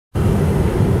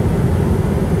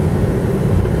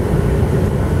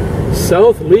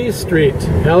South Lee Street,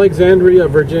 Alexandria,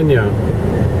 Virginia.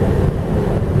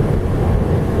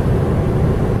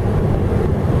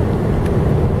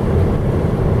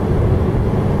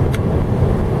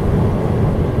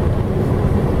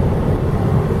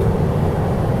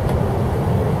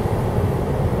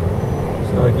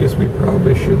 So I guess we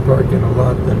probably should park in a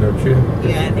lot then, don't you?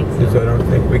 Yeah, I think so. Because I don't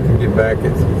think we can get back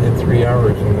in 3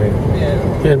 hours.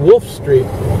 Yeah. And Wolf Street.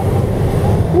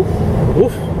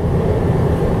 Oof.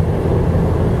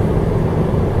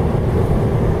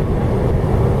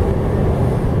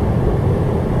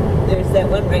 There's that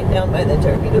one right down by the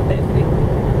torpedo factory.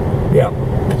 Yeah,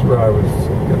 that's where I was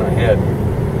gonna head.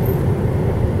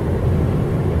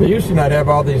 They used to not have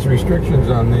all these restrictions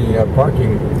on the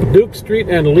parking. Duke Street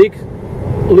and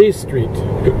Lee Street.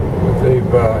 But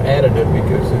they've added it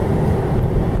because it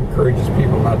encourages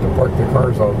people not to park their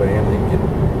cars all day and they get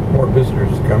more visitors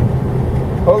to come.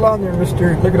 Hold on there,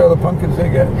 mister. Look at all the pumpkins they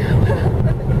got.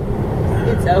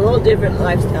 It's a whole different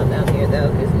lifestyle down here,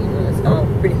 though, because it's all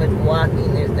pretty much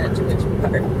walking. There's not too much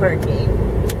parking.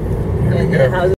 Here we And go. the houses